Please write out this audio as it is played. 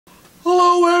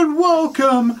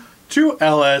Welcome to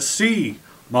LSC.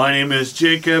 My name is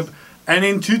Jacob, and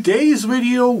in today's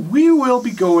video we will be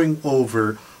going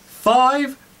over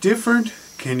 5 different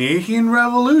Canadian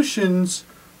revolutions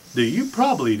that you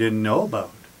probably didn't know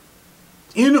about,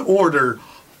 in order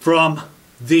from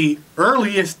the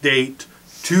earliest date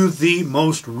to the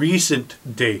most recent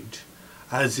date,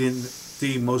 as in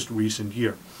the most recent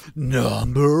year.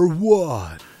 Number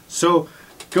 1. So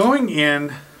going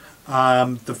in,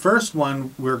 the first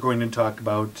one we're going to talk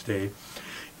about today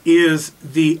is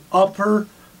the Upper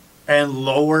and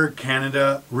Lower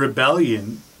Canada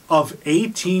Rebellion of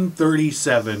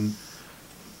 1837,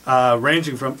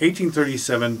 ranging from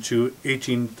 1837 to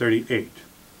 1838.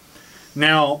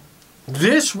 Now,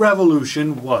 this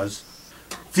revolution was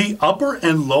the Upper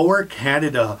and Lower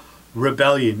Canada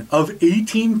Rebellion of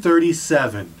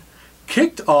 1837,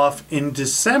 kicked off in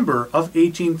December of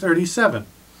 1837.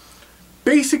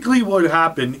 Basically what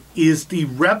happened is the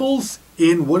rebels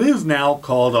in what is now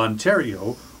called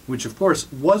Ontario, which of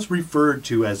course was referred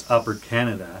to as Upper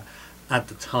Canada at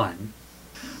the time,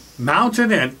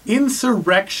 mounted an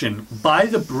insurrection by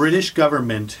the British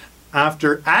government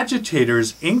after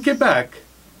agitators in Quebec.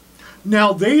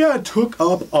 Now they took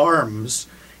up arms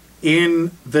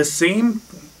in the same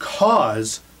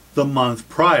cause the month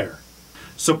prior.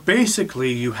 So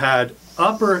basically you had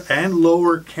Upper and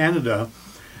Lower Canada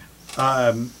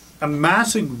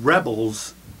amassing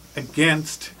rebels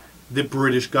against the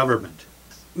British government.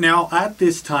 Now at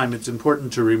this time it's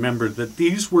important to remember that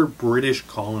these were British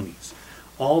colonies.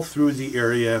 All through the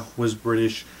area was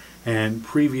British, and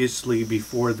previously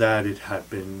before that it had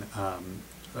been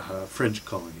French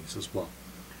colonies as well.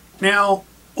 Now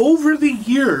over the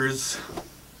years,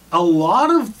 a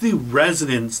lot of the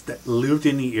residents that lived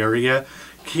in the area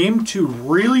came to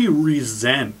really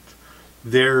resent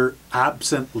their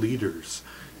absent leaders.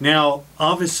 Now,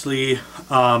 obviously,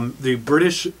 the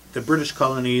British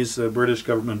colonies, the British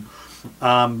government,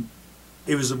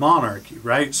 it was a monarchy,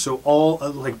 right? So all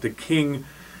like the king,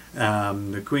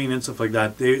 the queen, and stuff like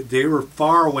that, they were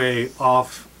far away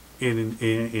off in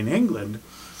England,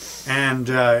 and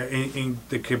in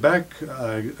the Quebec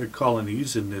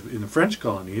colonies, in the French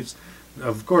colonies,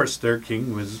 of course, their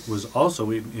king was also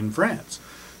in France.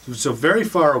 So very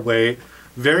far away,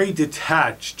 very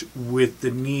detached with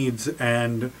the needs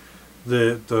and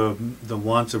the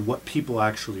wants of what people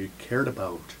actually cared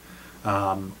about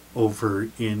over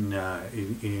in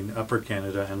Upper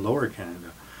Canada and Lower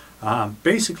Canada.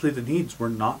 Basically, the needs were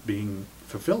not being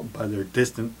fulfilled by their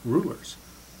distant rulers.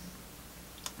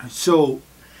 So,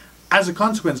 as a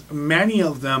consequence, many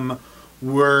of them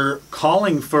were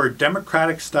calling for a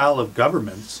democratic style of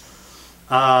governments,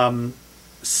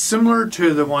 similar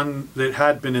to the one that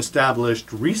had been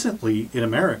established recently in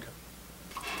America.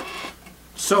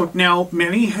 So now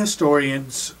many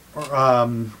historians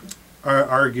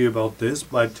argue about this,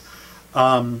 but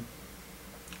a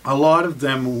lot of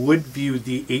them would view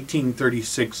the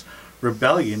 1836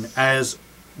 rebellion as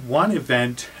one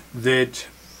event that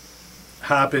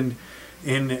happened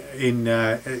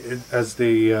as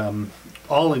the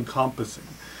all-encompassing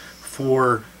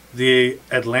for the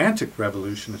Atlantic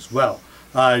Revolution as well.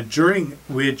 During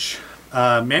which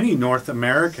many North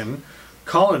American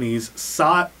colonies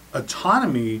sought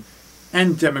autonomy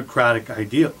and democratic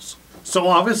ideals. So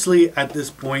obviously at this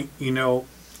point, you know,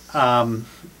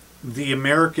 the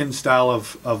American style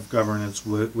of governance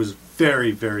was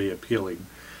very, very appealing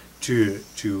to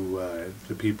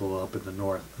the people up in the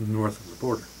north of the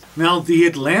border. Now the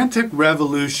Atlantic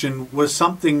Revolution was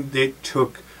something that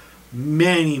took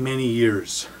many, many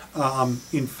years.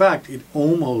 In fact, it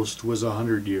almost was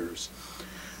 100 years.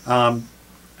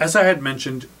 As I had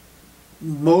mentioned,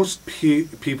 most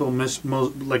people,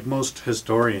 like most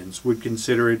historians, would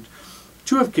consider it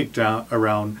to have kicked out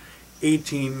around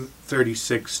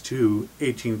 1836 to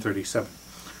 1837.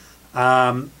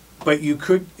 But you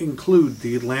could include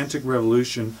the Atlantic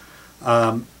Revolution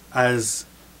as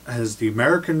the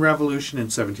American Revolution in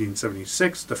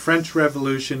 1776, the French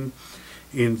Revolution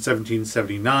in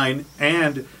 1779,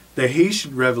 and the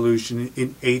Haitian Revolution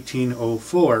in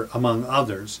 1804, among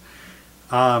others.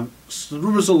 So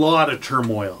there was a lot of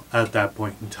turmoil at that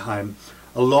point in time.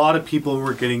 A lot of people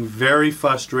were getting very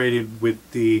frustrated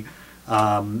with the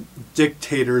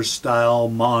dictator-style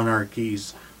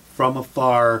monarchies from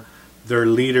afar. Their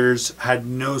leaders had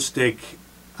no stake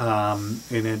in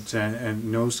it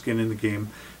and no skin in the game.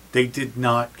 They did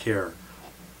not care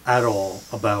at all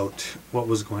about what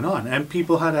was going on, and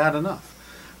people had had enough.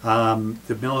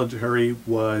 The military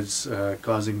was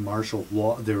causing martial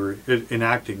law. They were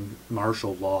enacting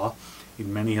martial law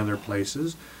in many other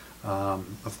places.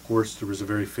 Of course, there was a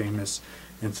very famous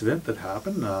incident that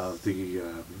happened, the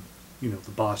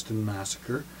Boston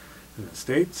massacre in the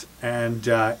States, and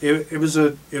it was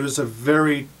a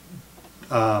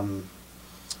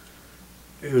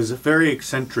very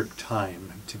eccentric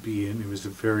time to be in. It was a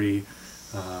very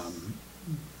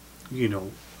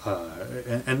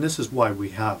and this is why we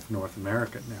have North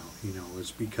America now,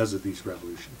 is because of these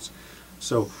revolutions.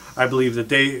 So I believe that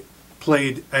they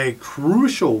played a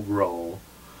crucial role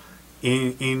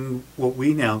in what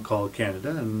we now call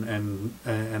Canada and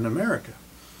America,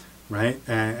 right?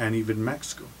 And even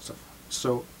Mexico.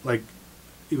 So like,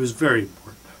 it was very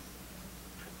important.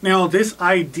 Now, this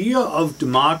idea of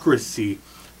democracy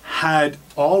had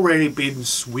already been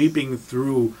sweeping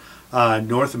through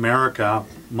North America,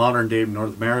 modern day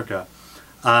North America,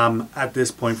 at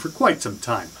this point for quite some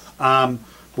time.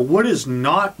 But what is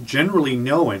not generally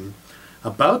known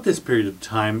about this period of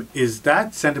time is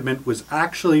that sentiment was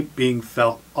actually being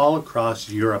felt all across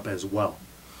Europe as well.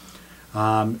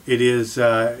 It is,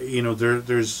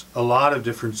 there's a lot of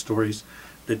different stories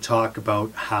that talk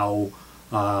about how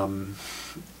in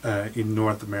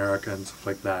North America and stuff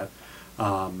like that,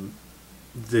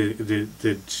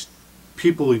 the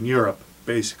people in Europe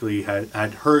basically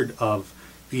had heard of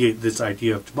this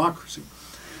idea of democracy.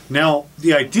 Now,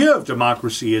 the idea of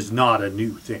democracy is not a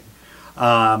new thing.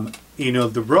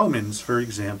 The Romans, for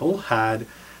example, had,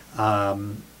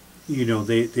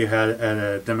 they had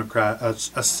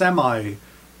a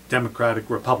semi-democratic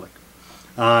republic.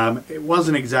 It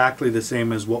wasn't exactly the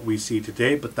same as what we see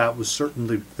today, but that was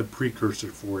certainly the precursor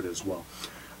for it as well.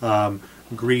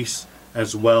 Greece,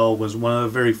 as well, was one of the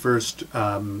very first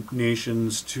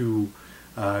nations to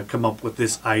come up with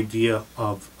this idea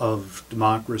of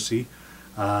democracy,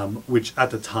 which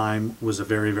at the time was a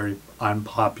very, very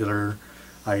unpopular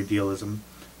idealism.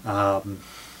 But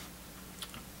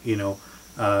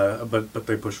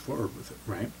they pushed forward with it,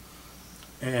 right?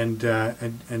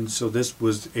 And so this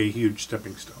was a huge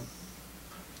stepping stone.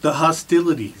 The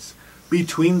hostilities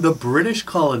between the British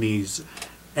colonies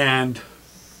and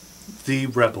the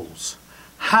rebels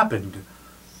happened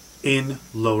in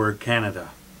Lower Canada.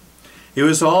 It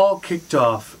was all kicked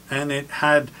off, and it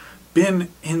had been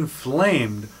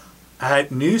inflamed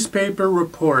at newspaper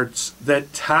reports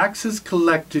that taxes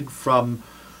collected from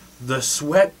the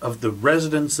sweat of the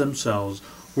residents themselves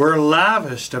were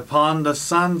lavished upon the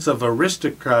sons of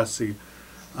aristocracy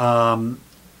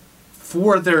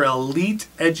for their elite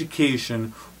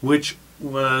education, which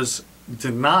was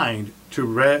denied to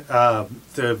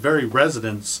the very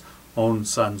residents' own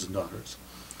sons and daughters.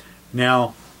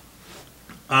 Now,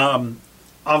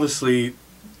 obviously,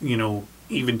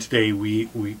 even today we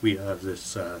have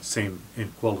this same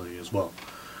inequality as well.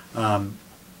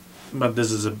 But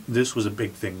this was a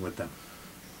big thing with them.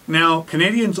 Now,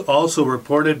 Canadians also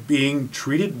reported being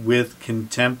treated with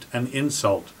contempt and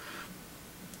insult.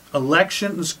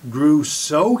 Elections grew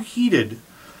so heated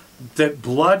that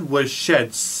blood was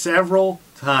shed several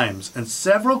times, and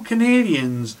several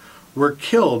Canadians were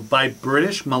killed by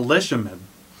British militiamen.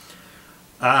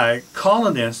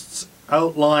 Colonists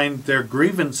outlined their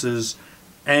grievances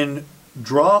and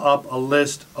draw up a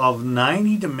list of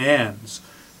 90 demands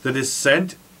that is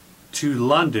sent to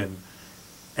London,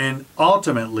 and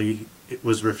ultimately it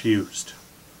was refused.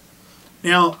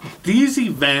 Now, these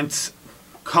events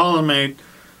culminate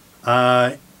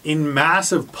in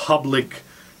massive public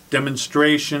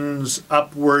demonstrations,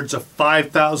 upwards of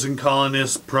 5,000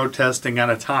 colonists protesting at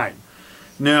a time.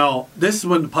 Now, this is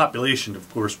when the population, of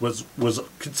course, was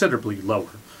considerably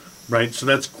lower, right? So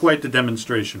that's quite the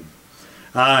demonstration.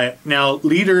 Now,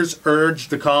 leaders urged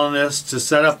the colonists to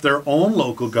set up their own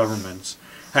local governments,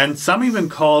 and some even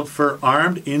called for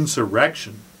armed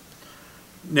insurrection.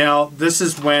 Now, this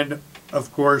is when,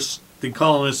 of course, the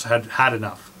colonists had had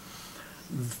enough.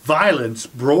 Violence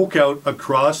broke out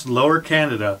across Lower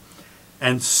Canada,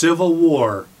 and civil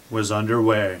war was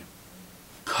underway.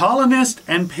 Colonist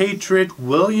and patriot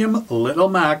William Little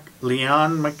Mac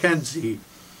Leon Mackenzie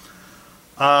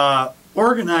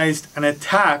organized an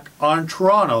attack on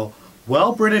Toronto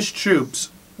while British troops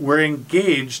were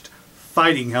engaged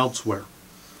fighting elsewhere.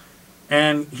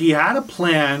 And he had a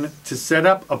plan to set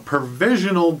up a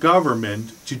provisional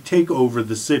government to take over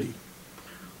the city.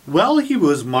 While he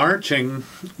was marching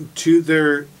to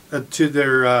their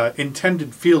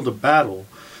intended field of battle,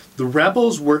 the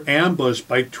rebels were ambushed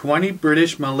by 20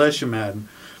 British militiamen.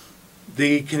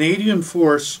 The Canadian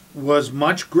force was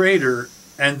much greater,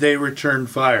 and they returned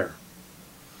fire.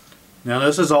 Now,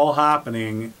 this is all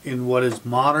happening in what is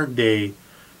modern-day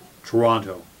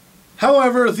Toronto.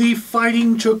 However, the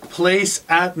fighting took place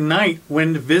at night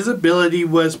when visibility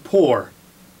was poor.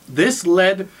 This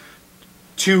led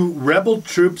to rebel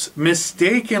troops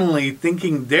mistakenly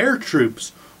thinking their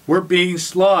troops were being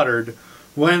slaughtered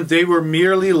when they were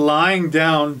merely lying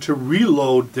down to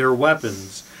reload their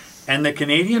weapons, and the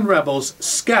Canadian rebels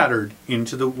scattered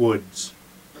into the woods.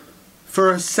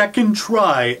 For a second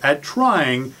try at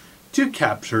trying to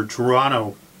capture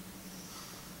Toronto,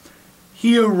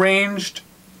 he arranged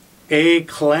a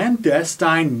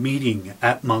clandestine meeting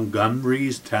at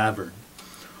Montgomery's Tavern.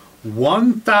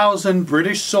 1,000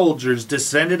 British soldiers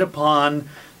descended upon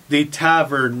the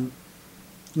tavern.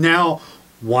 Now,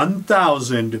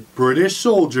 1,000 British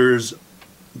soldiers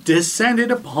descended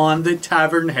upon the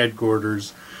tavern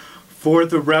headquarters for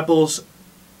the rebels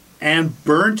and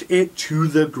burnt it to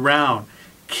the ground,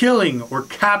 killing or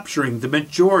capturing the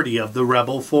majority of the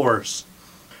rebel force.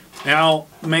 Now,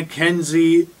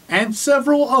 Mackenzie and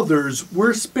several others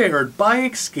were spared by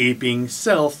escaping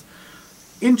south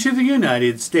into the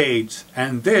United States,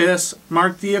 and this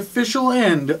marked the official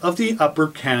end of the Upper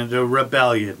Canada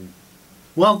Rebellion.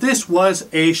 While this was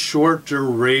a short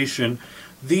duration,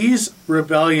 these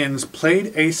rebellions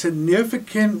played a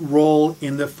significant role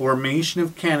in the formation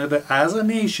of Canada as a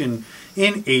nation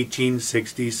in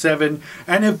 1867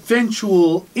 and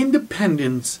eventual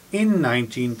independence in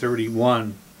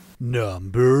 1931.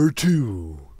 Number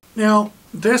 2. Now,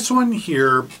 this one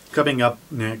here coming up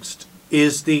next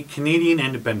is the Canadian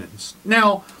independence.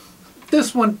 Now,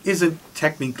 this one isn't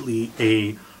technically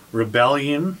a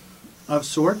rebellion of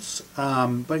sorts,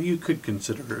 but you could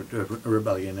consider it a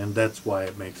rebellion, and that's why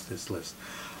it makes this list.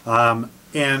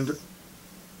 And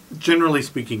generally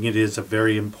speaking, it is a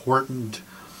very important,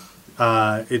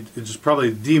 it's probably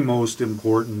the most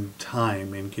important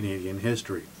time in Canadian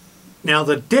history. Now,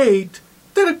 the date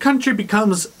that a country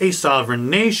becomes a sovereign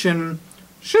nation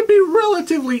should be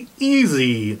relatively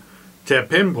easy to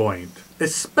pinpoint,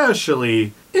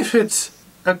 especially if it's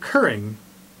occurring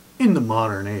in the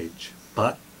modern age.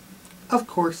 But, of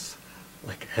course,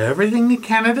 like everything that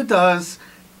Canada does,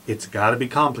 it's got to be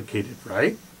complicated,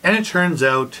 right? And it turns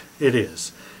out it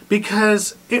is.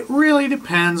 Because it really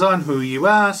depends on who you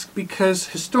ask, because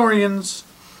historians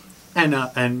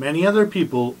and many other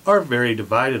people are very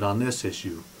divided on this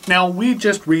issue. Now, we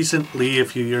just recently, a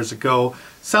few years ago,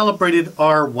 celebrated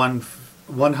our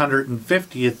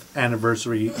 150th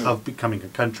anniversary of becoming a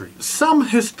country. Some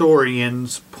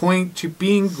historians point to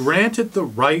being granted the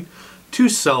right to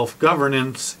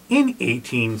self-governance in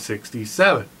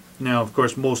 1867. Now, of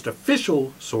course, most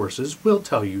official sources will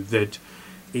tell you that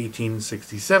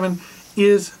 1867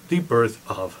 is the birth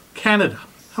of Canada.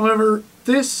 However,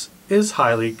 this is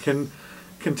highly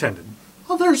contended.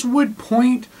 Others would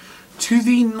point to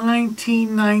the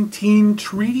 1919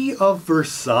 Treaty of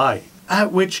Versailles,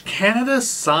 at which Canada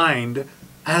signed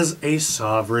as a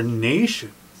sovereign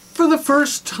nation. For the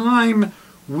first time,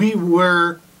 we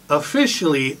were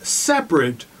officially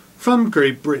separate from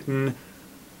Great Britain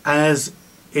as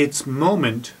its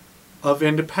moment of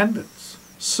independence.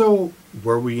 So,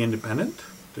 were we independent?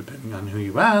 Depending on who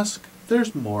you ask,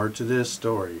 there's more to this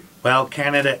story. Well,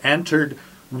 Canada entered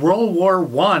World War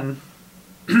I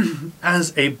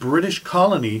as a British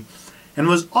colony and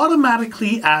was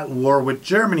automatically at war with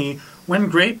Germany when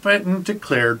Great Britain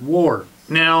declared war.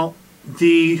 Now,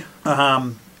 the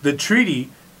treaty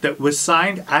that was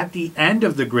signed at the end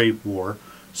of the Great War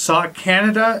saw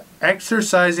Canada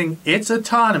exercising its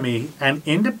autonomy and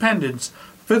independence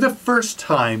for the first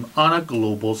time on a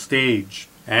global stage.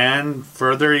 And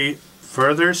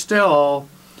further still,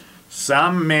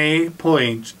 some may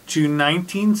point to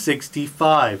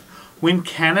 1965, when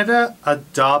Canada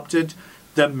adopted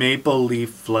the maple leaf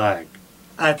flag.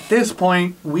 At this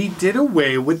point, we did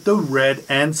away with the red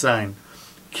ensign,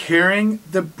 carrying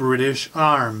the British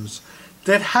arms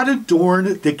that had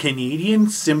adorned the Canadian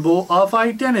symbol of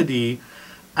identity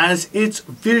as its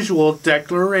visual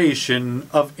declaration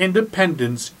of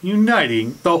independence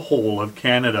uniting the whole of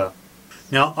Canada.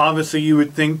 Now, obviously, you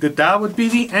would think that that would be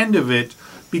the end of it,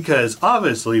 because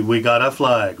obviously we got a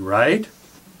flag, right?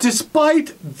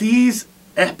 Despite these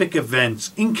epic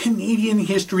events in Canadian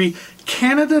history,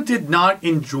 Canada did not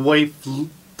enjoy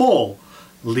full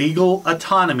legal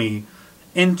autonomy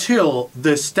until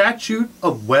the Statute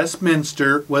of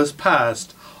Westminster was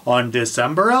passed on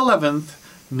December 11th,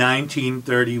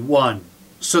 1931.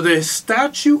 So the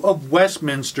Statute of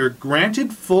Westminster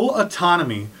granted full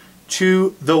autonomy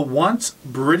to the once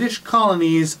British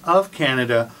colonies of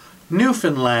Canada,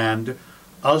 Newfoundland,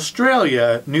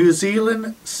 Australia, New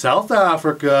Zealand, South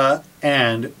Africa,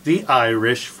 and the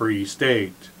Irish Free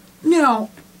State. Now,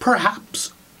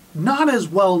 perhaps not as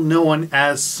well known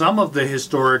as some of the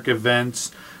historic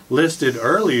events listed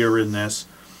earlier in this,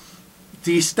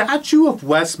 the Statute of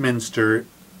Westminster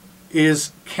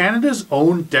is Canada's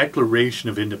own Declaration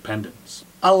of Independence.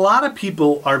 A lot of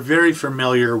people are very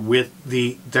familiar with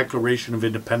the Declaration of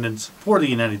Independence for the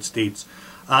United States,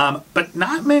 but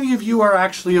not many of you are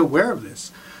actually aware of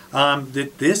this.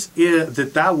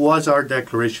 That was our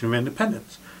Declaration of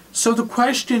Independence. So the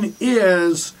question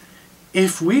is,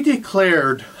 if we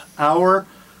declared our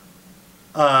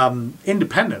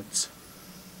independence,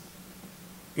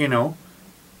 you know,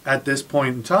 at this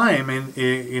point in time in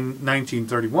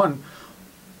 1931,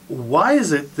 why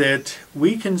is it that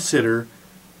we consider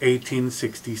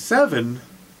 1867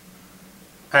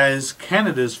 as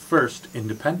Canada's first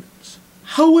independence?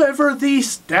 However, the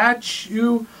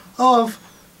Statue of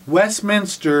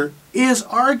Westminster is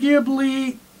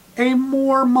arguably a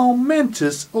more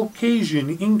momentous occasion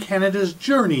in Canada's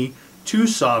journey to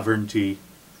sovereignty.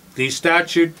 The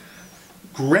statute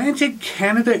granted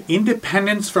Canada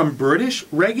independence from British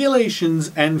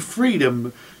regulations and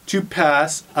freedom to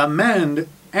pass, amend,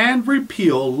 and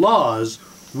repeal laws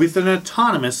with an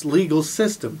autonomous legal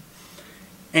system,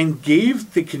 and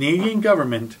gave the Canadian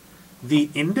government the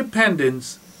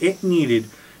independence it needed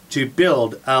to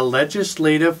build a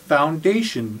legislative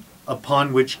foundation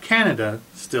upon which Canada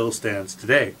still stands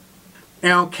today.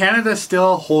 Now, Canada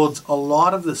still holds a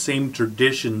lot of the same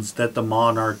traditions that the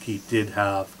monarchy did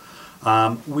have.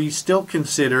 We still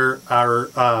consider our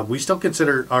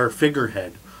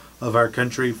figurehead of our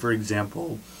country, for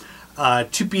example,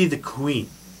 to be the Queen,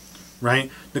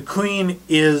 right? The Queen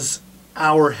is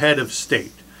our head of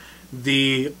state.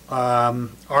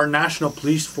 Our national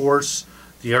police force,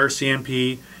 the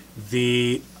RCMP,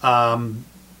 the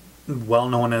well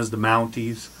known as the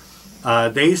Mounties,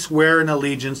 they swear an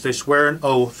allegiance, they swear an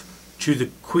oath to the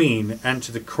Queen and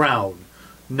to the Crown,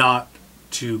 not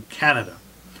to Canada.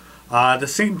 The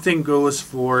same thing goes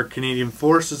for Canadian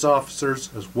Forces officers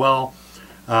as well.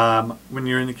 When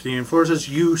you're in the Canadian Forces,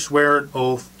 you swear an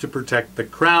oath to protect the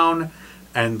Crown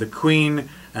and the Queen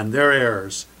and their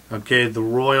heirs. Okay, the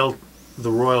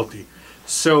royalty.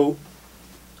 So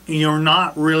you're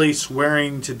not really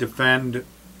swearing to defend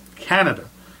Canada.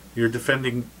 You're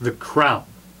defending the Crown.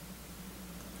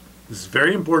 This is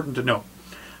very important to note.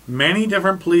 Many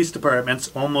different police departments,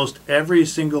 almost every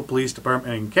single police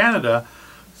department in Canada,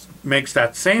 makes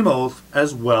that same oath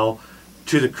as well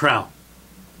to the Crown.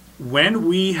 When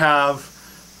we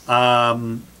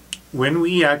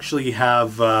actually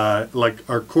have like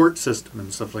our court system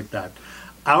and stuff like that,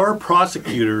 our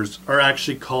prosecutors are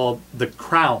actually called the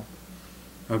Crown.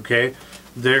 Okay,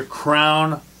 they're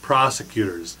Crown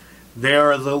prosecutors. They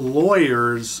are the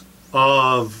lawyers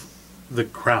of the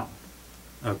Crown.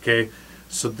 Okay,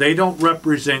 so they don't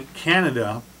represent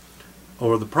Canada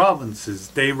or the provinces,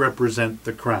 they represent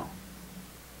the Crown.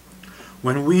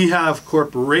 When we have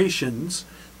corporations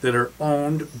that are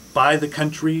owned by the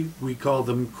country, we call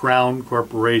them Crown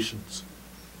corporations.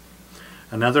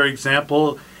 Another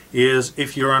example is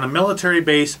if you're on a military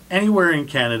base anywhere in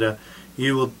Canada,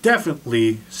 you will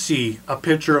definitely see a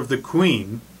picture of the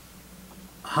Queen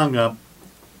hung up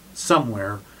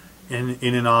somewhere in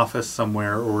an office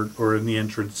somewhere, or in the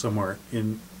entrance somewhere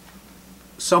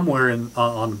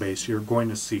on the base. You're going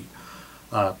to see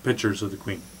pictures of the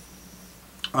Queen.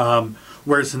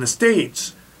 Whereas in the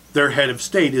States, their head of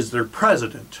state is their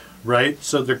president, right?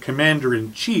 So their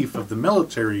commander-in-chief of the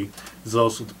military is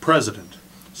also the president.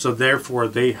 So therefore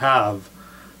they have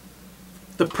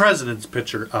the president's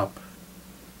picture up,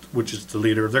 which is the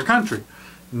leader of their country.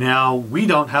 Now we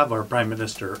don't have our prime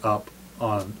minister up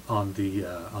on the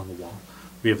wall.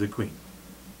 We have the Queen.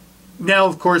 Now,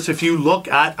 of course, if you look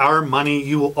at our money,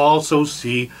 you will also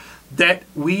see that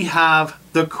we have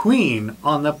the Queen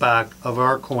on the back of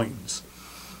our coins.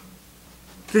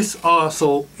 This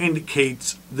also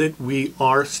indicates that we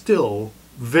are still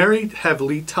very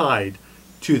heavily tied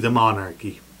to the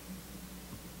monarchy.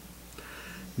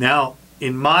 Now,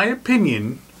 in my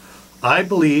opinion, I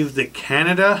believe that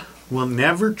Canada will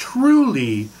never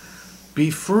truly be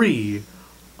free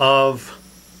of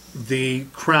the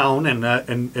Crown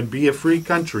and be a free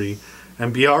country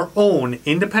and be our own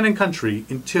independent country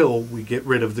until we get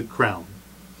rid of the Crown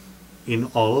in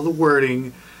all of the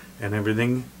wording and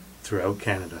everything throughout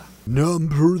Canada.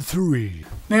 Number 3.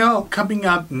 Now, coming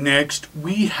up next,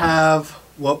 we have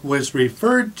what was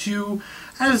referred to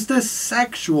as the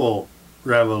sexual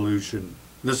revolution.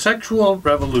 The sexual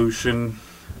revolution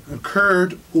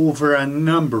occurred over a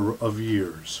number of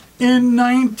years. In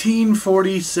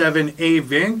 1947, a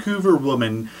Vancouver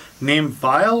woman named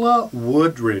Viola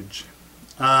Woodridge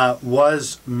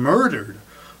was murdered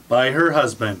by her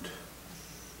husband.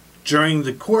 During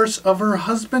the course of her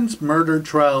husband's murder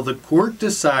trial, the court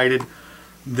decided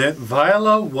that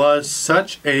Viola was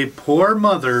such a poor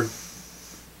mother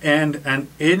and an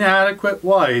inadequate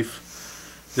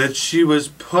wife that she was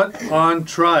put on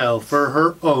trial for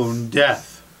her own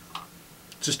death.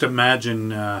 Just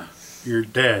imagine you're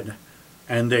dead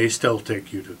and they still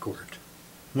take you to court.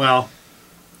 Well,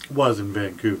 it was in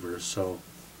Vancouver, so.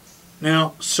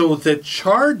 Now, so the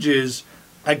charges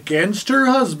against her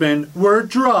husband were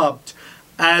dropped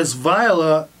as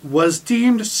Viola was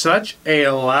deemed such a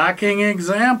lacking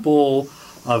example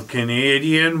of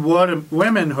Canadian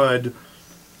womanhood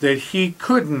that he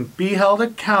couldn't be held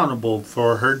accountable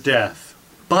for her death.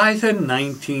 By the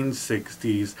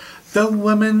 1960s, the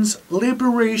women's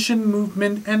liberation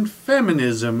movement and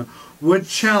feminism would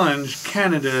challenge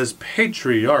Canada's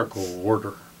patriarchal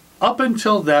order. Up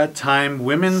until that time,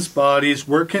 women's bodies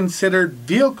were considered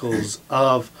vehicles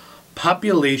of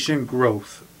population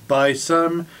growth by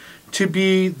some to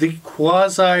be the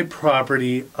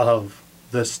quasi-property of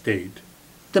the state.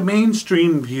 The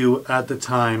mainstream view at the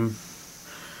time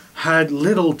had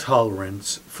little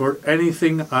tolerance for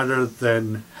anything other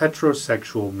than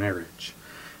heterosexual marriage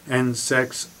and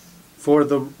sex for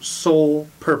the sole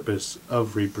purpose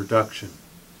of reproduction.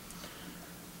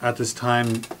 At this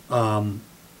time,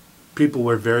 people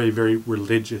were very, very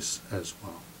religious as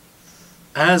well.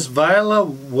 As Viola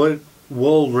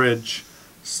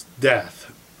Woolridge's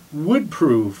death would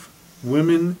prove,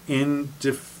 women in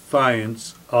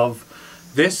defiance of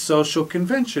this social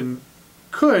convention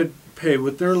could pay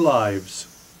with their lives.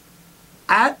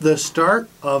 At the start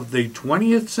of the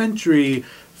 20th century,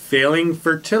 failing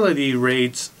fertility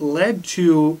rates led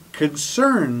to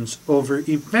concerns over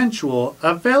eventual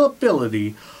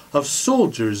availability of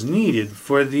soldiers needed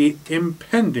for the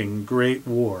impending Great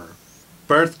War.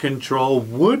 Birth control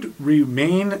would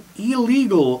remain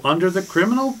illegal under the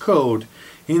criminal code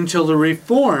until the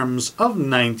reforms of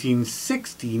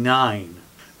 1969.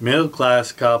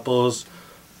 Middle-class couples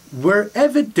were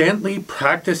evidently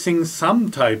practicing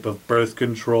some type of birth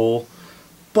control,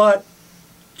 but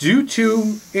due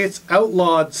to its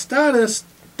outlawed status,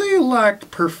 they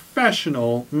lacked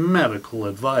professional medical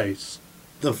advice.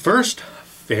 The first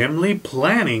family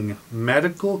planning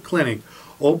medical clinic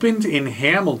opened in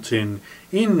Hamilton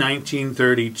in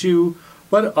 1932,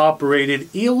 but operated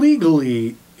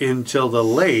illegally until the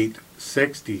late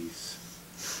 60s.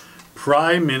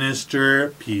 Prime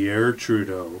Minister Pierre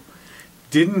Trudeau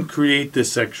didn't create the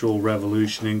sexual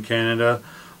revolution in Canada,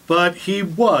 but he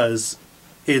was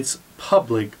its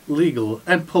public, legal,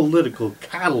 and political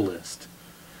catalyst.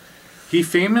 He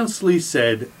famously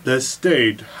said, "The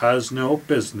state has no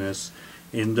business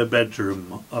in the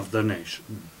bedroom of the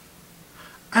nation."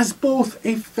 As both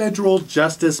a federal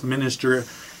justice minister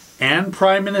and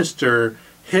prime minister,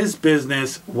 his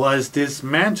business was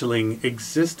dismantling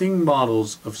existing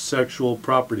models of sexual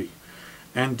property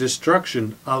and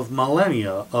destruction of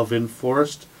millennia of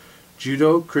enforced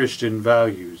Judeo-Christian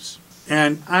values.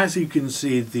 And as you can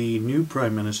see, the new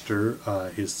prime minister,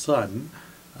 his son,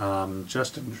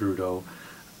 Justin Trudeau,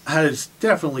 has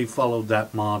definitely followed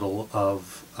that model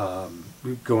of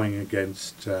going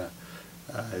against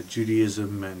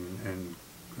Judaism and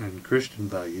Christian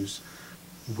values.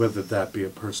 Whether that be a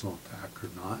personal attack or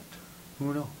not,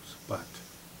 who knows? But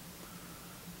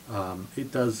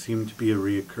it does seem to be a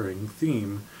reoccurring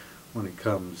theme when it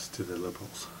comes to the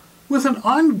Liberals. With an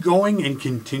ongoing and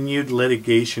continued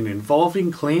litigation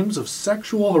involving claims of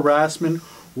sexual harassment,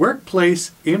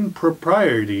 workplace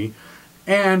impropriety,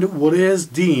 and what is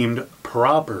deemed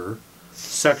proper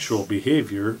sexual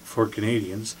behavior for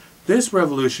Canadians, this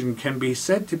revolution can be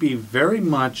said to be very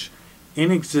much in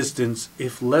existence,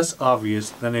 if less obvious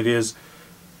than it is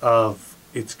of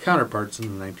its counterparts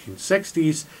in the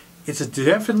 1960s. It's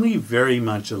definitely very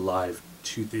much alive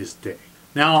to this day.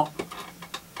 Now,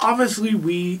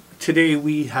 obviously, today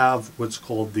we have what's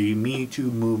called the Me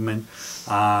Too movement.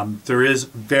 There is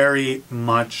very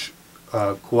much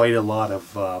quite a lot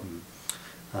of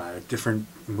different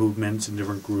movements and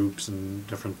different groups and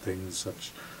different things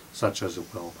such as it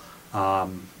will.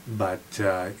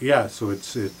 Yeah, so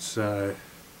it's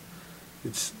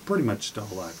pretty much still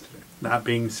alive today. That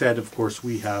being said, of course,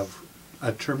 we have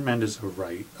a tremendous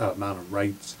amount of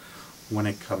rights when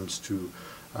it comes to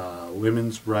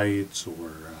women's rights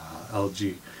or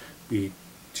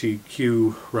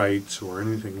LGBTQ rights or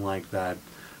anything like that.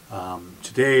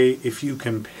 Today, if you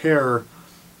compare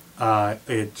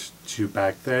it to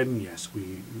back then, yes,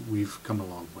 we've come a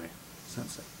long way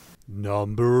since then.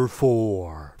 Number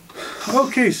 4.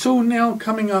 Okay, so now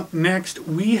coming up next,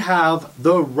 we have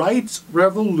the Rights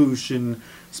Revolution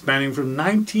spanning from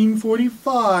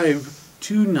 1945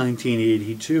 to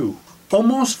 1982.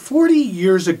 Almost 40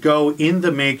 years ago in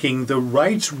the making, the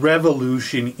rights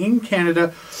revolution in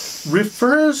Canada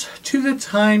refers to the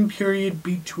time period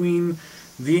between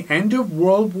the end of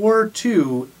World War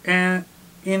II and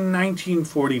in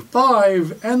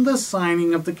 1945 and the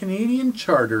signing of the Canadian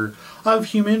Charter of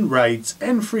Human Rights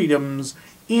and Freedoms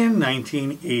in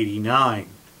 1989.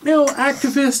 Now,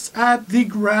 activists at the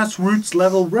grassroots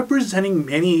level representing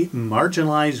many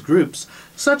marginalized groups,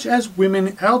 such as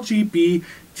women,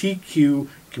 LGBTQ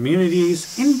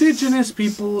communities, Indigenous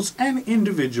peoples, and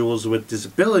individuals with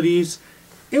disabilities,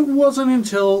 it wasn't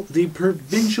until the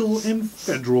provincial and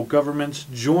federal governments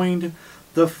joined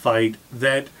the fight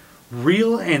that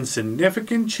real and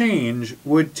significant change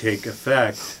would take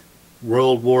effect.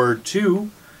 World War II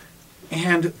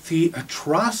and the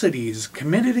atrocities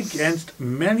committed against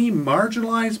many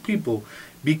marginalized people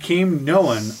became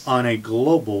known on a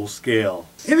global scale.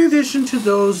 In addition to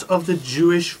those of the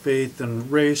Jewish faith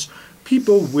and race,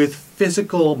 people with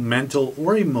physical, mental,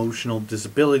 or emotional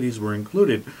disabilities were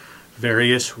included.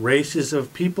 Various races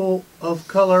of people of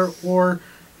color or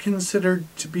considered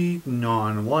to be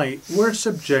non-white were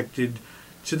subjected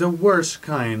to the worst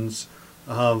kinds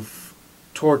of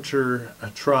torture,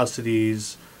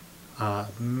 atrocities,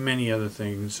 many other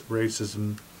things,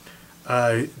 racism,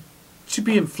 to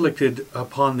be inflicted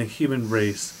upon the human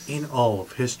race in all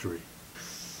of history.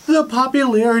 The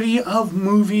popularity of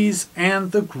movies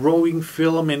and the growing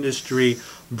film industry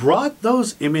brought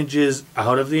those images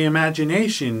out of the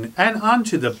imagination and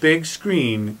onto the big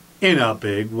screen in a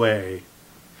big way.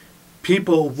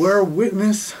 People were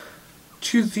witness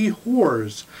to the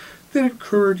horrors that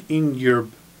occurred in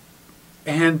Europe,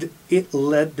 and it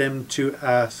led them to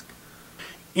ask.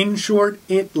 In short,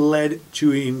 it led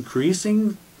to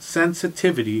increasing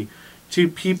sensitivity to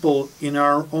people in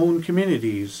our own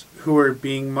communities who are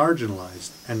being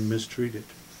marginalized and mistreated.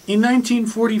 In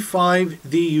 1945,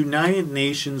 the United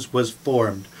Nations was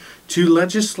formed to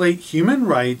legislate human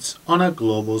rights on a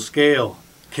global scale.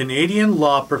 Canadian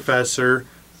law professor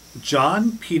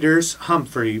John Peters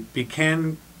Humphrey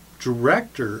became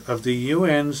director of the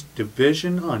UN's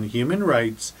Division on Human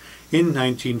Rights in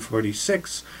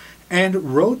 1946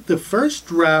 and wrote the first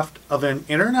draft of an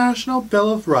International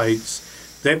Bill of Rights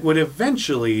that would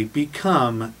eventually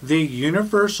become the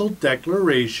Universal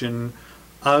Declaration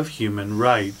of Human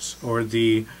Rights, or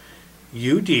the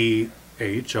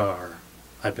UDHR.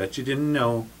 I bet you didn't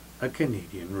know a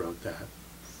Canadian wrote that.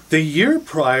 The year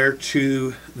prior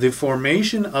to the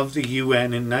formation of the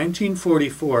UN in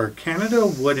 1944, Canada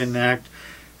would enact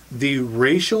the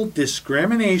Racial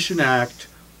Discrimination Act,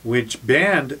 which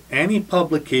banned any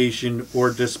publication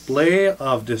or display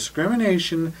of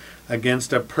discrimination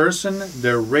against a person,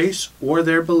 their race, or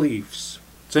their beliefs.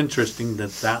 It's interesting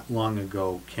that that long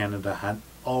ago Canada had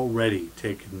already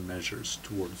taken measures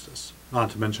towards this.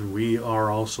 Not to mention we are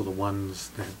also the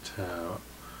ones that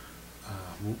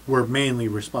were mainly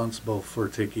responsible for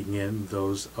taking in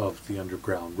those of the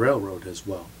Underground Railroad as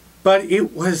well. But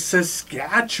it was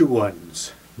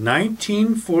Saskatchewan's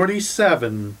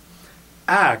 1947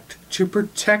 Act to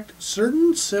protect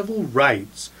certain civil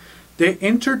rights that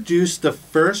introduced the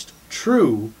first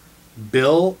true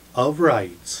Bill of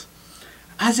Rights,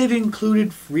 as it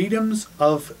included freedoms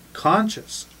of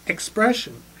conscious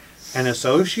expression and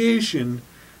association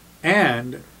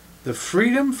and the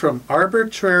freedom from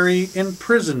arbitrary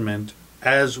imprisonment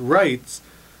as rights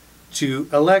to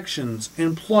elections,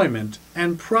 employment,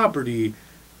 and property,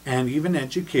 and even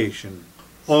education.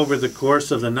 Over the course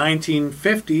of the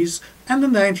 1950s and the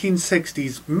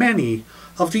 1960s, many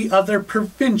of the other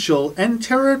provincial and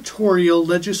territorial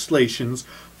legislations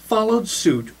followed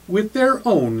suit with their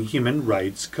own human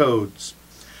rights codes.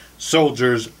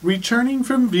 Soldiers returning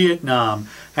from Vietnam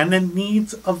and the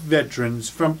needs of veterans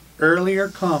from earlier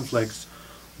conflicts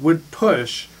would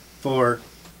push for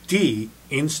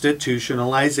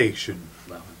deinstitutionalization,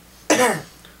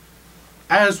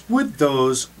 as would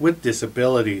those with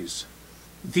disabilities.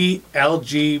 The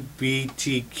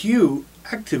LGBTQ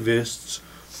activists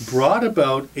brought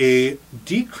about a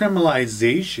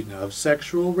decriminalization of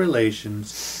sexual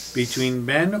relations between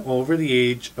men over the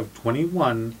age of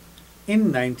 21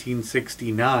 in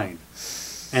 1969,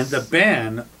 and the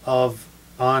ban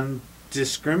on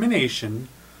discrimination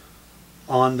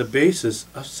on the basis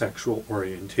of sexual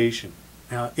orientation.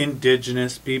 Now,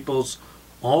 Indigenous peoples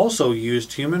also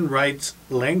used human rights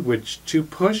language to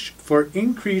push for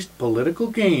increased political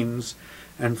gains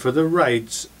and for the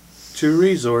rights to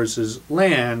resources,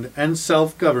 land, and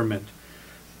self-government.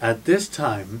 At this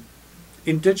time,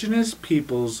 Indigenous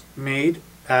peoples made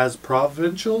as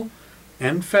provincial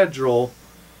and federal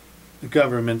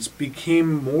governments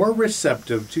became more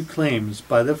receptive to claims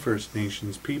by the First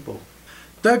Nations people.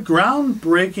 The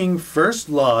groundbreaking first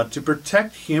law to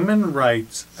protect human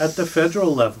rights at the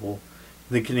federal level,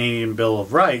 the Canadian Bill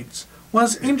of Rights,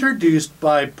 was introduced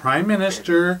by Prime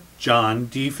Minister John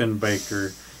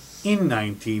Diefenbaker in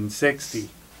 1960.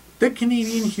 The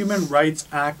Canadian Human Rights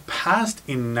Act passed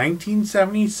in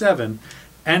 1977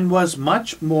 and was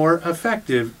much more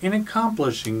effective in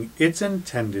accomplishing its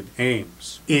intended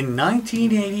aims. In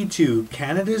 1982,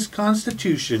 Canada's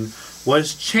Constitution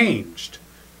was changed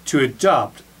to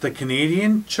adopt the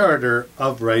Canadian Charter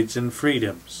of Rights and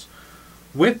Freedoms.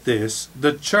 With this,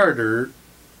 the Charter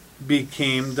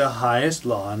became the highest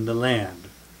law in the land.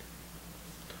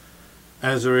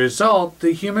 As a result,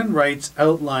 the human rights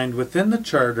outlined within the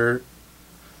Charter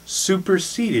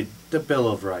superseded the Bill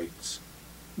of Rights.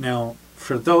 Now,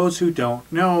 for those who don't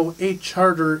know, a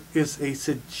charter is a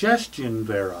suggestion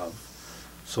thereof.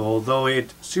 So although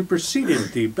it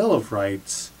superseded the Bill of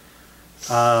Rights,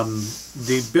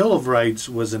 the Bill of Rights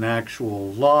was an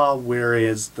actual law,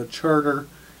 whereas the Charter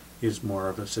is more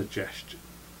of a suggestion.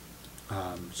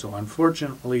 So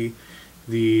unfortunately,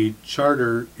 the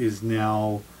Charter is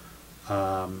now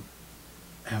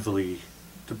heavily,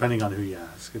 depending on who you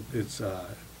ask, it's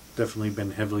definitely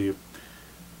been heavily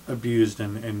abused,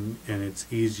 and it's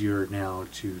easier now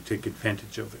to take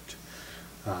advantage of it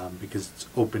because it's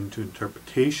open to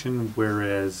interpretation,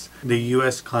 whereas the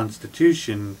U.S.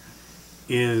 Constitution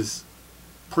is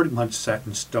pretty much set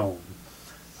in stone.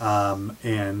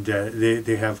 And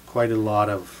they have quite a lot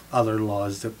of other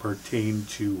laws that pertain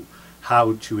to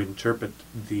how to interpret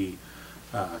the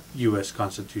U.S.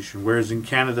 Constitution, whereas in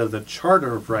Canada the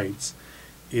Charter of Rights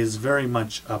is very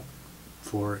much up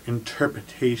for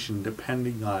interpretation.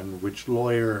 Depending on which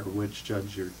lawyer or which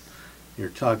judge you're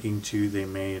talking to, they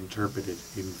may interpret it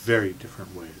in very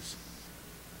different ways.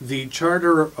 The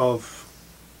Charter of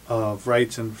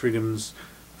Rights and Freedoms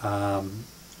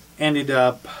ended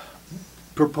up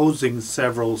proposing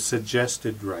several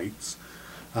suggested rights,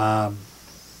 and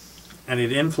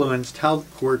it influenced how the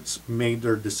courts made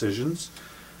their decisions.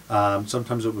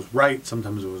 Sometimes it was right,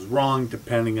 sometimes it was wrong,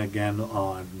 depending again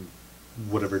on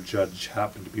whatever judge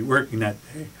happened to be working that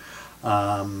day.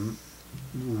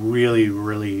 Really,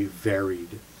 really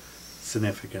varied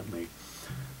significantly.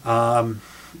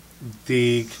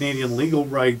 The Canadian legal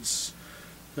rights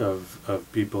of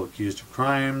people accused of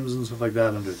crimes and stuff like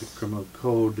that under the criminal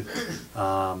code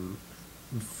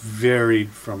varied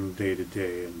from day to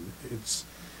day, and it's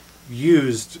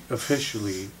used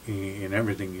officially in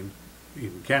everything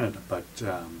in Canada, but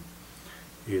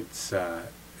it's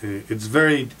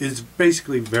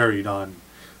basically varied on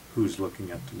who's looking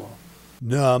at the law.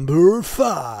 Number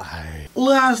 5.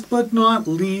 Last but not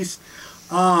least,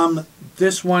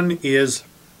 this one is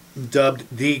dubbed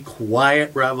the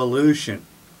Quiet Revolution.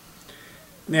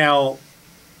 Now,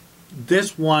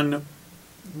 this one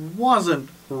wasn't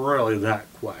really that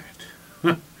quiet.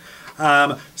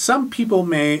 Some people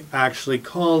may actually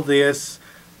call this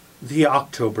the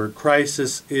October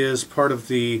Crisis. Is part of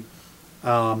the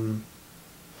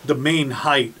main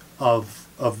height of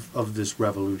this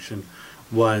revolution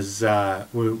was the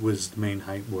main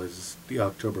height was the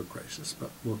October Crisis, but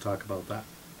we'll talk about that.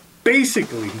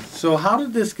 Basically, so how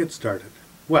did this get started?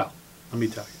 Well, let me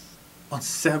tell you. On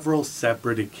several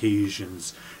separate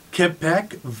occasions,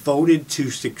 Quebec voted to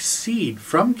secede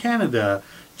from Canada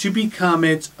to become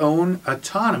its own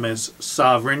autonomous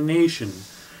sovereign nation,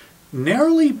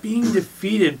 narrowly being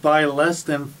defeated by less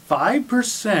than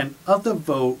 5% of the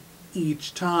vote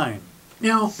each time.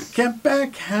 Now,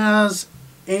 Quebec has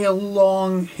a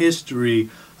long history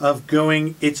of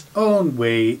going its own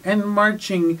way and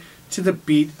marching to the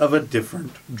beat of a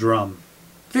different drum.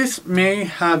 This may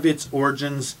have its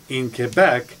origins in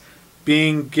Quebec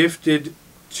being gifted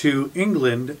to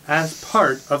England as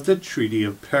part of the Treaty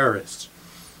of Paris,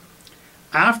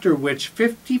 after which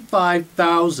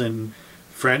 55,000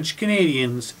 French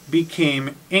Canadians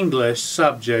became English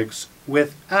subjects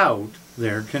without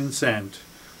their consent,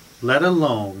 let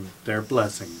alone their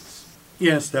blessings.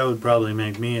 Yes, that would probably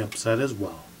make me upset as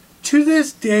well. To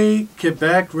this day,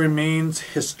 Quebec remains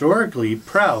historically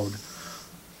proud,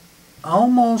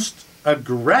 almost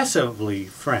aggressively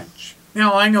French.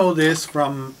 Now, I know this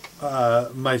from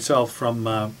myself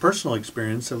from personal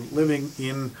experience of living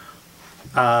in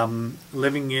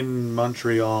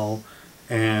Montreal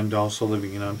and also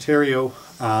living in Ontario.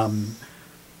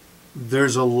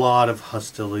 There's a lot of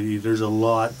hostility. There's a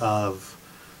lot of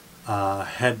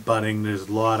headbutting. There's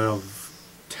a lot of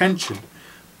tension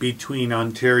between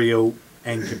Ontario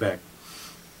and Quebec,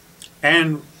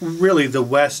 and really the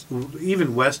West,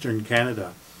 even Western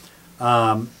Canada.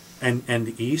 and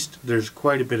the East, there's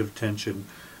quite a bit of tension.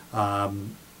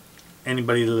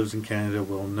 Anybody that lives in Canada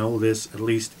will know this, at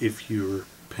least if you're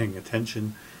paying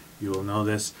attention, you will know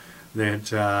this, that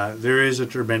there is a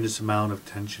tremendous amount of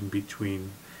tension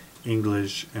between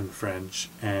English and French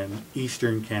and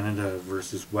Eastern Canada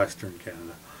versus Western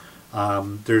Canada.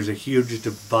 There's a huge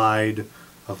divide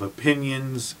of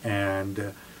opinions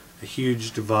and a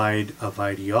huge divide of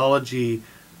ideology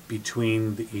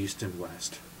between the East and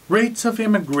West. Rates of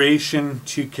immigration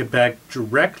to Quebec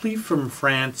directly from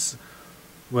France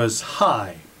was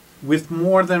high, with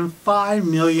more than 5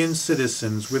 million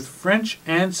citizens with French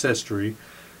ancestry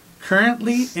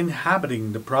currently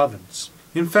inhabiting the province.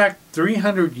 In fact,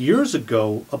 300 years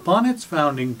ago, upon its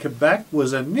founding, Quebec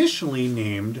was initially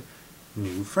named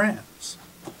New France.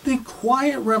 The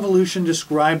Quiet Revolution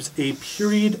describes a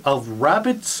period of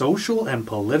rapid social and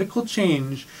political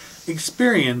change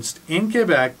experienced in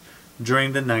Quebec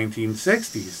during the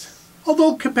 1960s.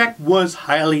 Although Quebec was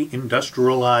highly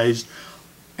industrialized,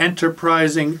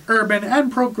 enterprising, urban,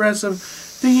 and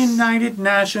progressive, the United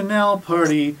National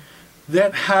Party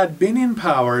that had been in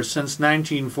power since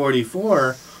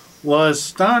 1944 was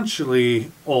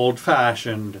staunchly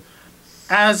old-fashioned,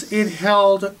 as it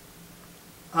held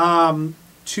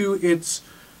to its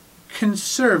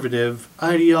conservative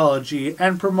ideology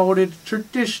and promoted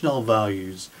traditional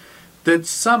values that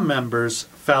some members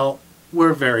felt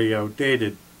were very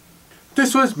outdated.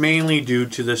 This was mainly due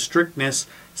to the strictness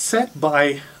set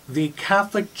by the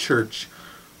Catholic Church,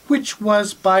 which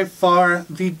was by far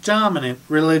the dominant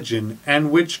religion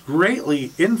and which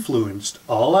greatly influenced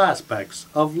all aspects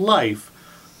of life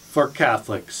for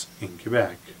Catholics in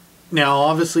Quebec. Now,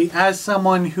 obviously, as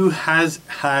someone who has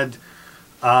had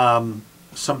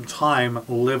some time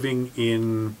living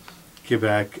in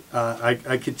Quebec,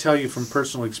 I could tell you from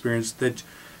personal experience that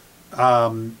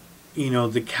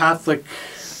the Catholic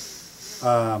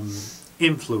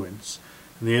influence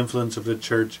and the influence of the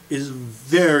church is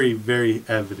very, very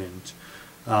evident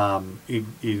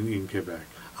in Quebec.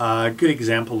 A good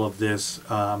example of this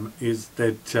is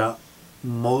that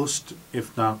most,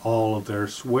 if not all, of their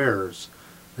swears,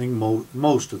 I think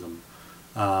most of them,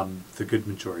 the good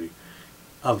majority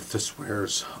of the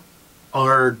swears,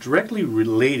 are directly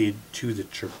related to the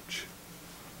church.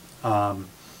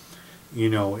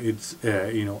 It's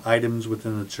items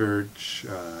within the church,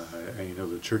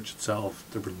 the church itself,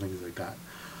 different things like that.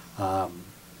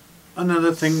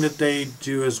 Another thing that they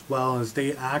do as well is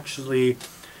they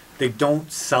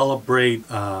don't celebrate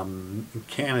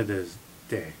Canada's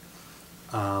Day.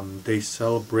 They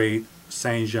celebrate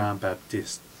Saint Jean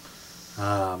Baptiste.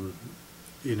 Saint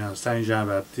Jean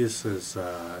Baptiste is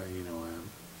a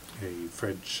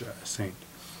French saint.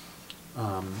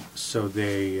 So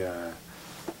they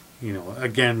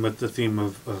again with the theme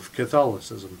of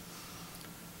Catholicism.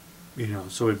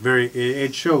 So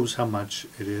it shows how much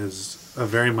it is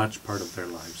very much part of their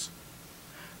lives.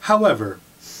 However,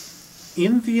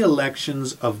 in the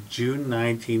elections of June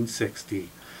 1960,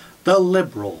 the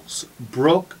Liberals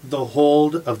broke the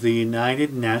hold of the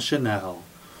United National,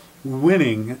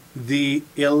 winning the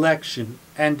election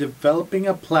and developing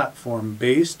a platform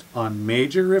based on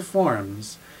major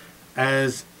reforms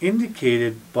as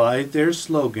indicated by their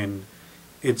slogan,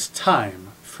 "It's time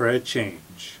for a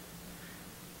change."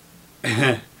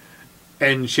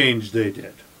 And change they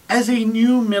did. As a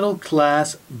new middle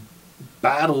class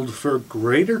battled for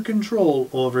greater control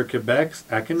over Quebec's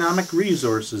economic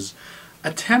resources,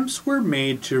 attempts were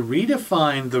made to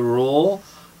redefine the role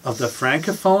of the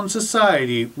Francophone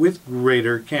society with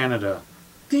Greater Canada.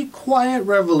 The Quiet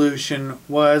Revolution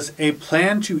was a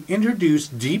plan to introduce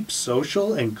deep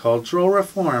social and cultural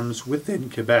reforms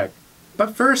within Quebec.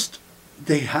 But first,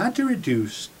 they had to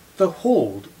reduce the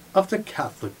hold of the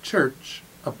Catholic Church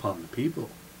upon the people.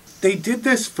 They did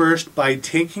this first by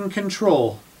taking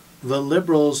control. The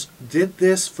Liberals did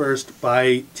this first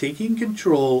by taking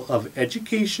control of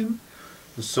education,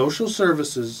 the social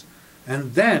services,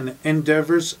 and then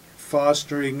endeavors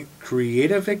fostering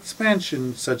creative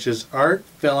expansion such as art,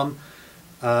 film,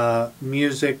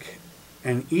 music,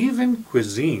 and even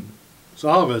cuisine. So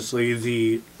obviously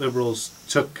the Liberals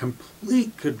took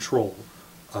complete control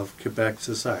of Quebec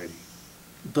society.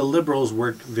 The Liberals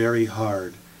worked very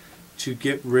hard to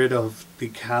get rid of the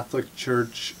Catholic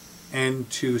Church and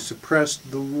to suppress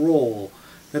the role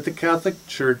that the Catholic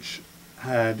Church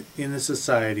had in the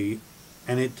society,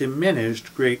 and it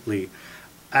diminished greatly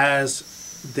as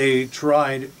they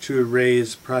tried to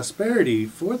raise prosperity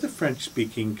for the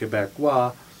French-speaking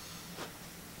Quebecois.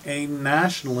 A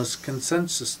nationalist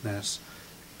consensusness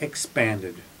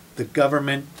expanded. the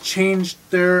government changed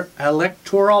their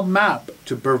electoral map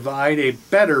to provide a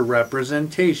better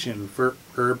representation for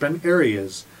urban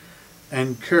areas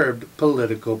and curbed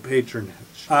political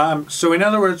patronage. So in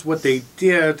other words, what they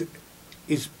did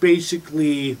is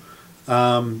basically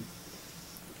the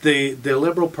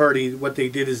Liberal Party, what they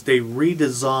did is they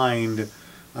redesigned,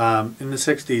 in the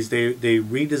 60s, they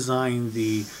redesigned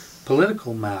the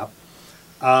political map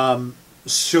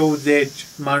so that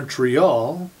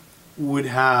Montreal would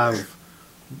have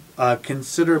a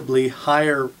considerably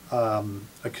higher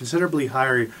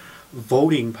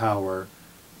voting power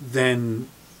than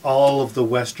all of the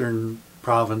western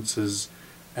provinces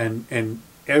and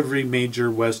every major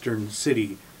western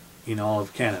city in all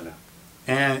of Canada,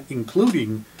 and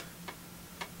including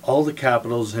all the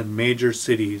capitals and major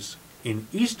cities in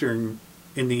the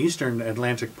eastern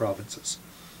Atlantic provinces.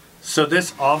 So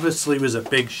this obviously was a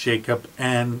big shakeup,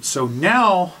 and so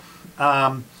now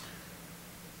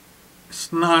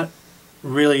it's not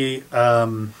really,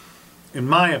 in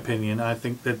my opinion, I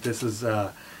think that this is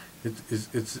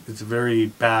it's a very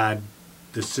bad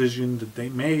decision that they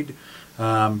made,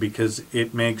 because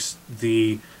it makes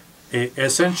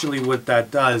essentially what that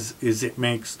does is it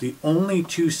makes the only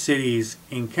two cities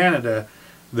in Canada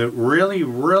that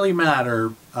really matter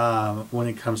when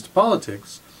it comes to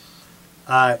politics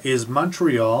is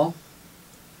Montreal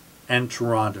and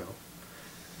Toronto,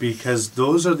 because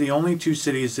those are the only two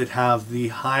cities that have the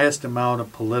highest amount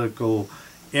of political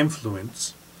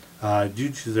influence due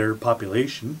to their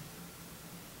population.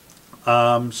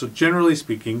 So generally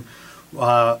speaking,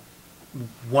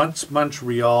 once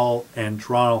Montreal and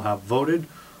Toronto have voted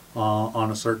on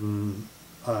a certain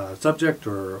subject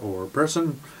or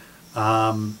person,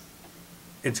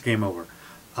 it's game over.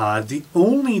 The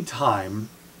only time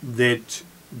that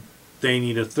they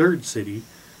need a third city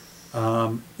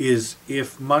is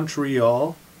if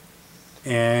Montreal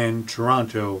and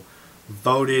Toronto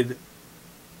voted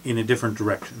in a different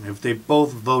direction. If they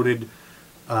both voted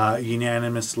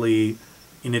unanimously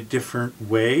in a different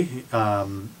way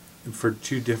for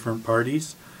two different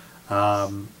parties,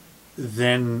 then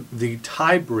the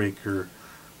tiebreaker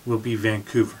will be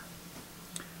Vancouver.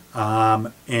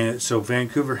 And so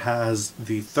Vancouver has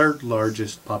the third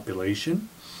largest population,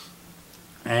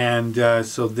 and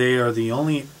so they are the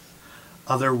only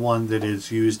other one that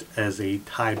is used as a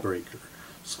tiebreaker.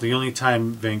 So the only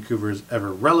time Vancouver is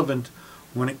ever relevant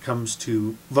when it comes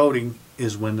to voting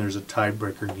is when there's a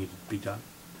tiebreaker needed to be done.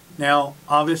 Now,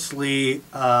 obviously,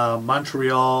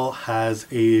 Montreal has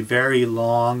a very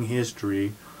long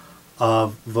history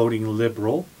of voting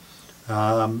Liberal,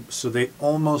 so they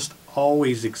almost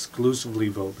always exclusively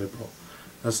vote Liberal.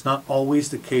 That's not always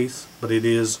the case, but it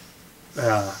is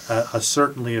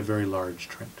certainly a very large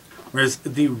trend. Whereas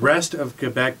the rest of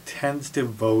Quebec tends to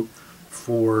vote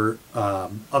for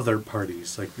other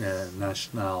parties like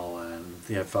National and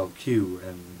the FLQ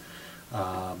and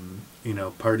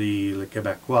Parti Le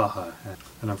Québécois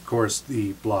and of course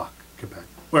the Bloc Quebec.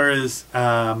 Whereas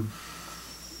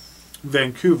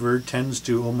Vancouver tends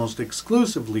to almost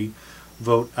exclusively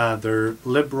vote either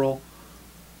Liberal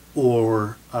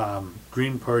or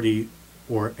Green Party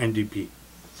or NDP.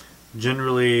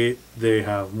 Generally, they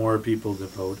have more people that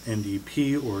vote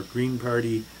NDP or Green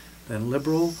Party than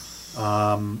Liberal,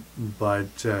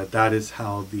 but that is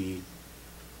how the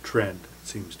trend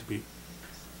seems to be.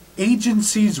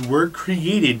 Agencies were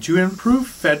created to improve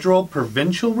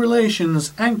federal-provincial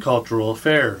relations and cultural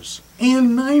affairs.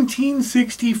 In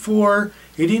 1964,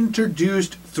 it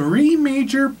introduced three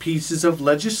major pieces of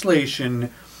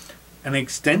legislation: an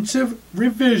extensive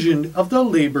revision of the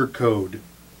Labor Code,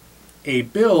 a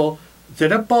bill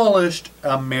that abolished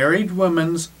a married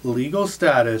woman's legal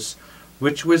status,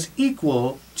 which was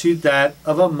equal to that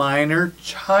of a minor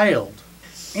child,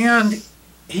 and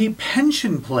a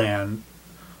pension plan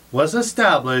was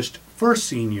established for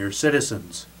senior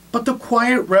citizens. But the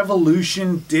quiet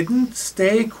revolution didn't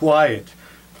stay quiet.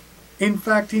 In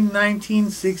fact, in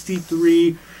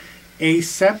 1963, a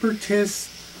separatist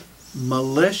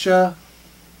militia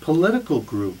political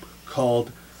group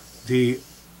called the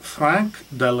Front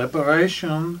de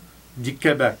Libération du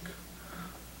Québec,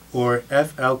 or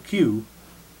FLQ,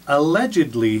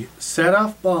 allegedly set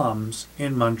off bombs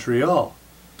in Montreal.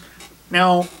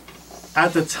 Now,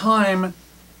 at the time,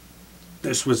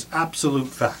 this was absolute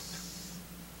fact.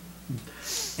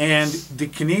 And the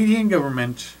Canadian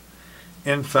government,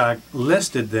 in fact,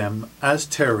 listed them as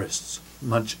terrorists,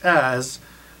 much as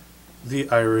the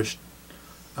Irish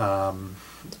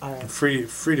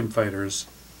freedom fighters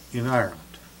in Ireland.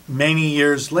 Many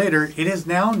years later, it is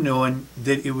now known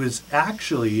that it was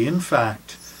actually, in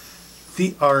fact,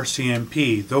 the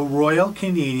RCMP, the Royal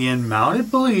Canadian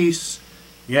Mounted Police,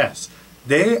 yes,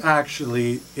 they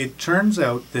actually, it turns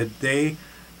out that they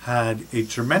had a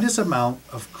tremendous amount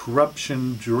of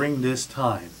corruption during this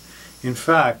time. In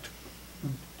fact,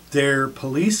 their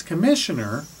police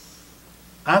commissioner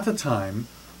at the time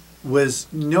was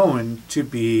known to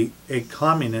be a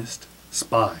communist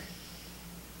spy.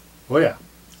 Oh yeah,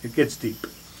 it gets deep.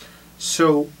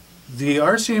 So the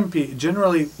RCMP,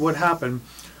 generally what happened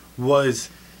was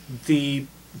the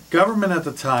government at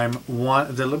the time,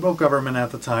 the Liberal government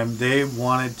at the time, they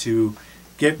wanted to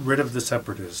get rid of the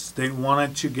separatists. They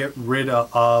wanted to get rid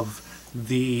of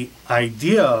the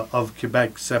idea of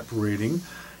Quebec separating,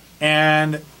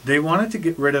 and they wanted to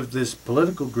get rid of this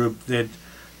political group that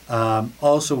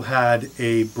also had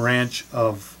a branch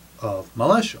of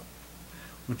militia,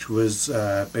 which was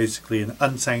basically an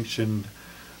unsanctioned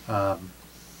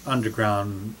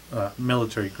underground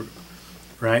military group,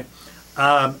 right?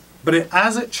 But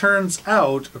as it turns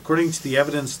out, according to the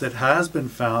evidence that has been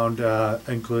found,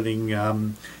 including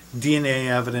DNA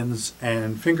evidence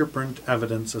and fingerprint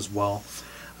evidence as well,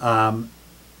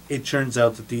 it turns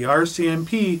out that the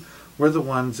RCMP were the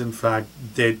ones, in fact,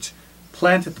 that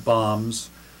planted the bombs,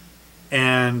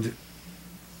 and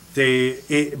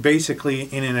basically,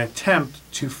 in an attempt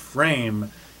to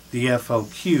frame the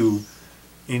FLQ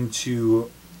into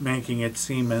making it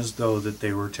seem as though that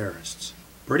they were terrorists.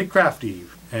 Pretty crafty,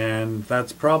 and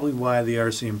that's probably why the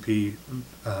RCMP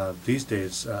these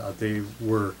days, they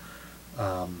were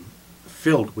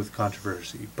filled with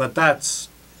controversy. But that's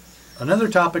another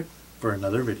topic for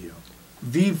another video.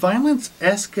 The violence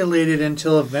escalated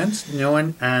until events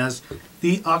known as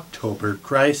the October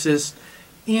Crisis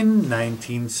in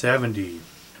 1970.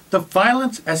 The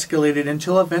violence escalated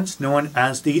until events known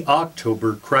as the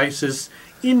October Crisis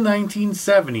in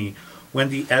 1970, when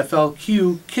the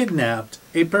FLQ kidnapped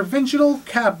a provincial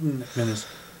cabinet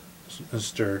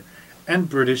minister and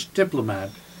British diplomat,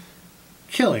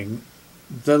 killing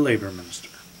the Labour minister,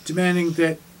 demanding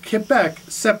that Quebec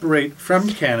separate from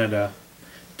Canada.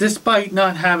 Despite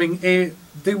not having the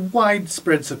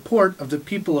widespread support of the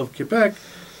people of Quebec,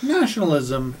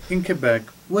 nationalism in Quebec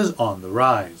was on the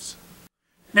rise.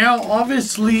 Now,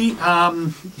 obviously,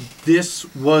 this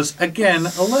was, again,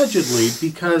 allegedly,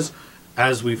 because,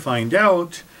 as we find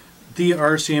out, the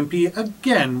RCMP,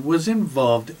 again, was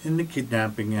involved in the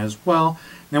kidnapping as well.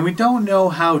 Now, we don't know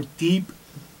how deep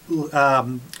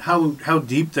how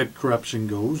deep the corruption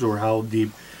goes, or how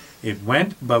deep it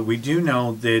went, but we do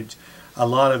know that a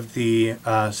lot of the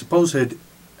supposed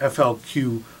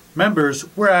FLQ members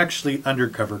were actually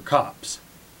undercover cops.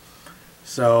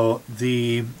 So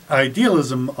the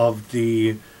idealism of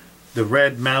the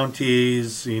Red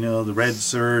Mounties, you know, the Red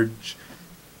Surge,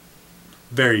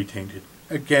 very tainted.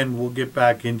 Again, we'll get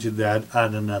back into that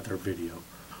on another video.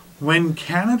 When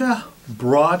Canada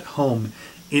brought home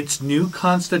its new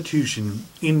constitution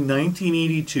in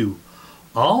 1982,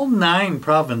 all 9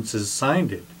 provinces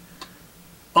signed it.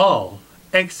 All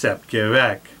except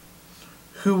Quebec,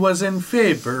 who was in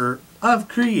favor of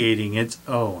creating its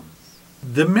own.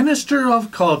 The Minister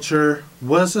of Culture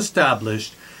was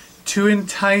established to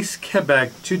entice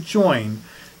Quebec to join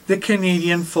the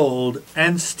Canadian fold,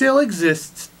 and still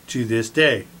exists to this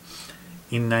day.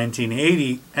 In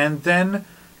 1980, and then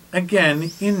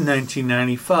again in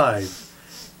 1995,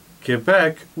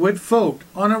 Quebec would vote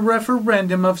on a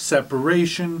referendum of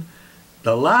separation.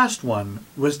 The last one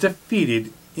was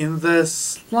defeated in the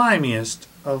slimiest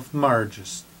of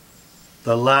margins.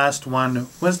 The last one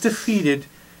was defeated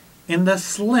in the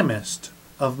slimmest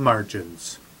of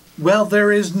margins. Well,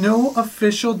 there is no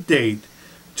official date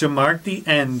to mark the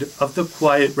end of the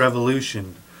Quiet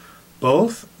Revolution.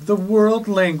 Both the World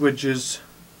Languages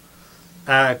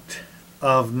Act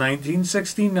of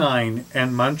 1969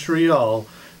 and Montreal,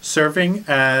 serving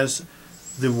as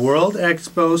the World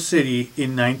Expo City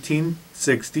in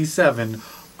 1967,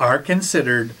 are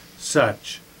considered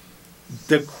such.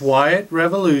 The Quiet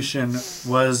Revolution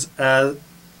was a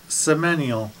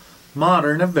seminal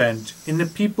modern event in the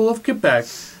people of Quebec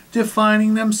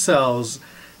defining themselves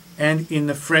and in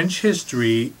the French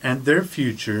history and their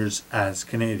futures as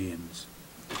Canadians.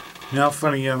 Now,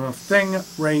 funny enough thing,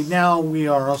 right now we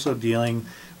are also dealing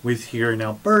with here in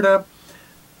Alberta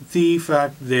the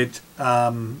fact that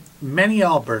many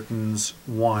Albertans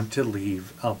want to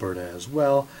leave Alberta as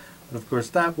well. But of course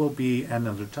that will be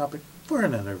another topic for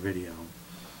another video.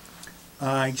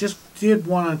 I just did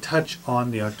want to touch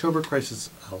on the October Crisis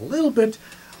a little bit,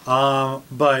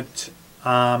 but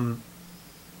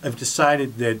I've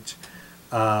decided that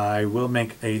I will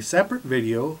make a separate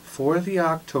video for the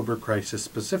October Crisis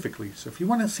specifically. So if you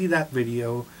want to see that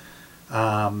video,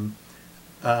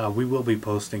 we will be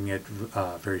posting it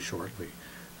very shortly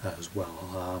as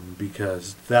well,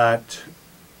 because that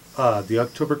the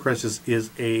October crisis is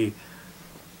a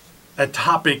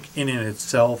topic in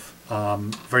itself,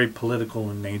 very political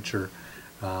in nature,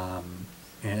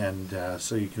 and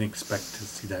so you can expect to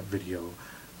see that video.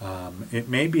 It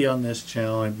may be on this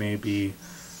channel, it may be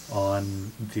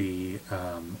on the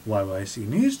YYC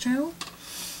News channel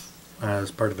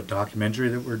as part of a documentary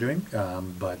that we're doing,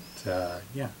 but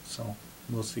yeah, so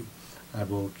we'll see. I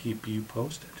will keep you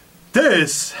posted.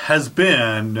 This has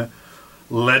been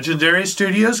Legendary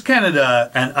Studios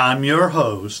Canada, and I'm your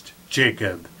host,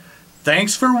 Jacob.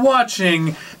 Thanks for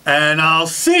watching, and I'll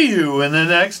see you in the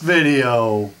next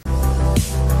video.